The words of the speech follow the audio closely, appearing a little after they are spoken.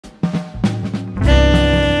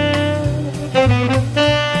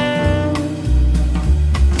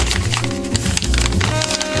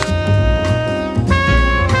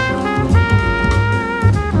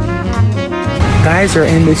Guys, we're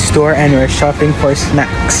in the store and we're shopping for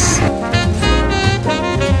snacks.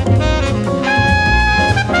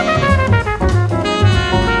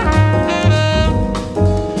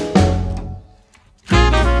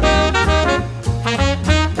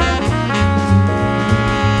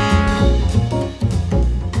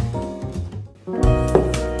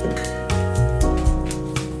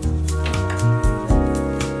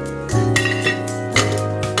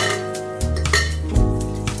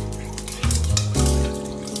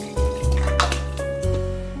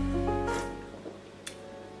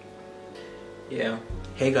 Yeah,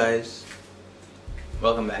 hey guys,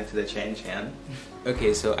 welcome back to the Chan.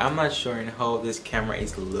 Okay, so I'm not sure in how this camera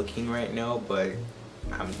is looking right now, but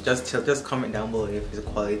just comment down below if the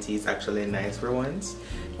quality is actually nice for once.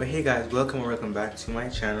 But hey guys, welcome back to my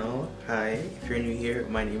channel. Hi, if you're new here,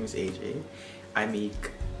 my name is AJ. I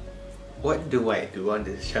make, what do I do on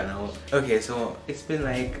this channel? Okay, so it's been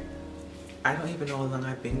like, I don't even know how long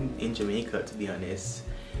I've been in Jamaica, to be honest.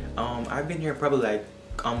 I've been here probably like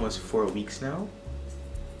almost 4 weeks now.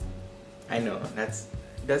 I know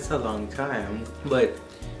that's a long time, but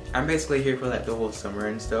I'm basically here for like the whole summer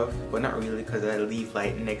and stuff, but not really because I leave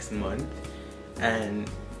like next month, and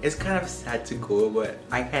it's kind of sad to go, but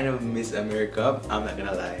I kind of miss America. I'm not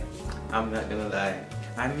gonna lie.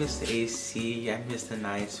 I miss the AC, I miss the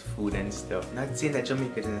nice food and stuff. Not saying that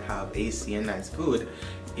Jamaica doesn't have AC and nice food,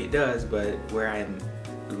 it does, but where I'm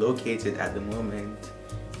located at the moment,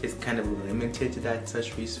 it's kind of limited to that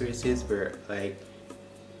such resources where like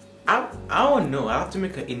I don't know, I have to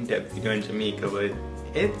make an in-depth video on Jamaica, but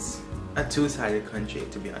it's a two-sided country,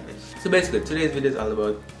 to be honest. So basically today's video is all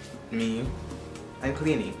about me and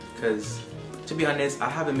cleaning, because to be honest I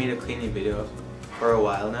haven't made a cleaning video for a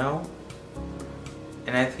while now,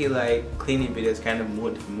 and I feel like cleaning videos kind of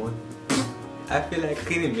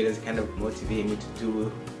motivate me to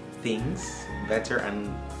do things better and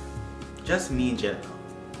just me in general,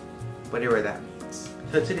 whatever that means.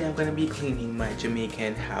 So today I'm gonna be cleaning my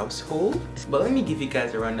Jamaican household, but let me give you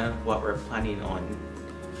guys a rundown of what we're planning on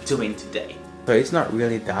doing today. So it's not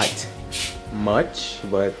really that much,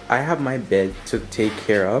 but I have my bed to take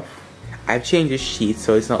care of. I've changed the sheets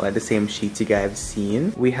so it's not like the same sheets you guys have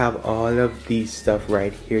seen. We have all of these stuff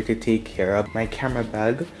right here to take care of. My camera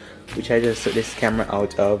bag, which I just took this camera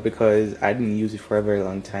out of because I didn't use it for a very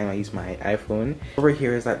long time. I use my iPhone. Over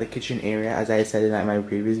here is like the kitchen area, as I said in like my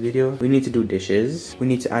previous video. We need to do dishes. We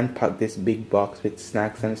need to unpack this big box with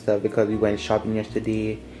snacks and stuff because we went shopping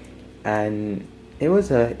yesterday, and it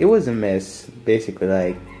was a mess, basically.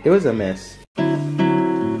 Like, it was a mess.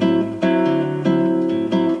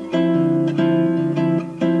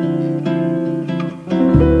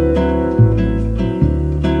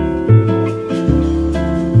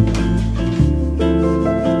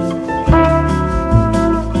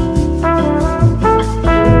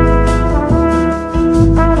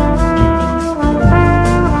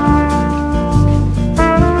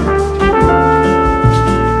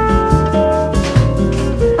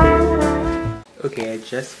 Okay, I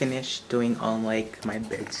just finished doing all like my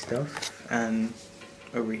bed stuff, and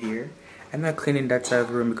over here I'm not cleaning that side of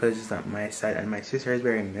the room because it's not my side, and my sister is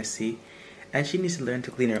very messy and she needs to learn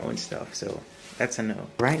to clean her own stuff, so that's a no.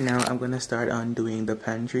 Right now I'm gonna start on doing the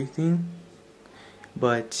pantry thing,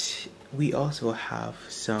 but we also have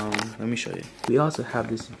some, let me show you. We also have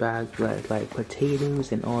this bag like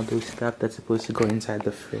potatoes and all those stuff that's supposed to go inside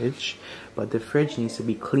the fridge, but the fridge needs to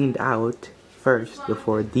be cleaned out first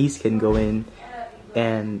before these can go in.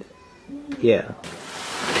 And yeah.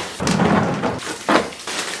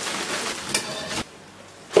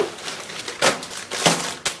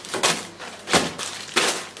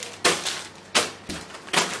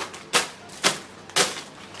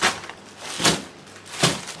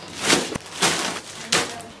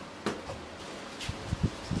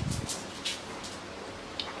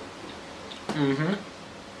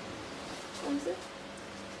 What is it?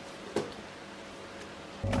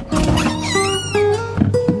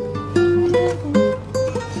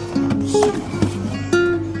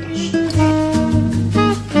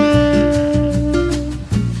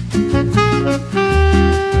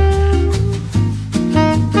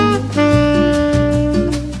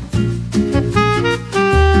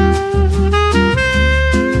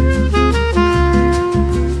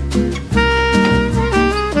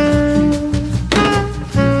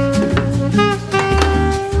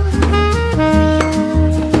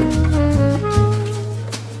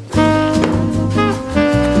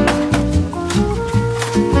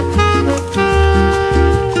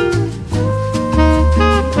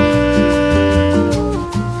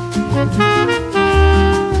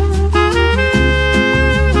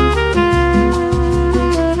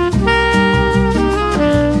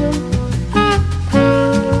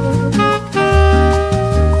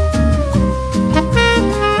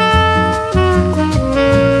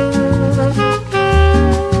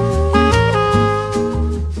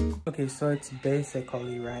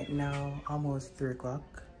 basically right now almost 3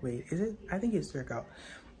 o'clock. Wait, is it? I think it's 3 o'clock.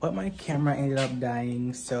 But my camera ended up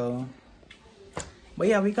dying, so. But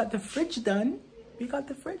yeah, we got the fridge done. We got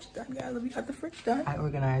the fridge done, guys. We got the fridge done. I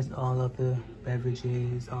organized all of the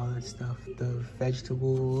beverages, all that stuff, the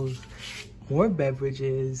vegetables, more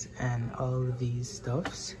beverages, and all of these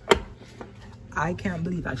stuffs. I can't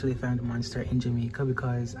believe I actually found a Monster in Jamaica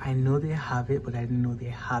because I know they have it, but I didn't know they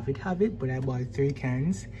have it. But I bought 3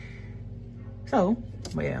 cans. So,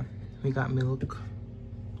 but yeah, we got milk.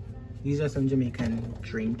 These are some Jamaican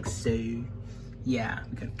drinks. So, yeah,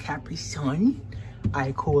 we got Capri Sun.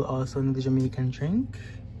 Icole, also another Jamaican drink.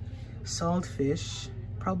 Saltfish,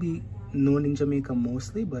 probably known in Jamaica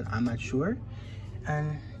mostly, but I'm not sure.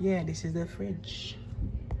 And yeah, this is the fridge.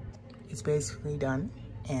 It's basically done,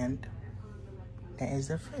 and that is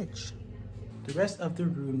the fridge. The rest of the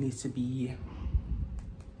room needs to be,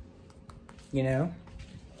 you know,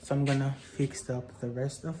 so I'm gonna fix up the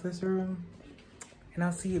rest of this room, and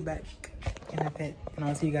I'll see you back in a bit, and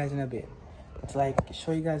I'll see you guys in a bit. It's like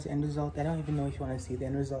show you guys the end result. I don't even know if you want to see the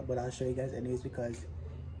end result, but I'll show you guys anyways because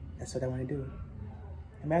that's what I want to do.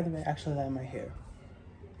 I might have to actually line my hair,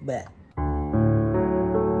 but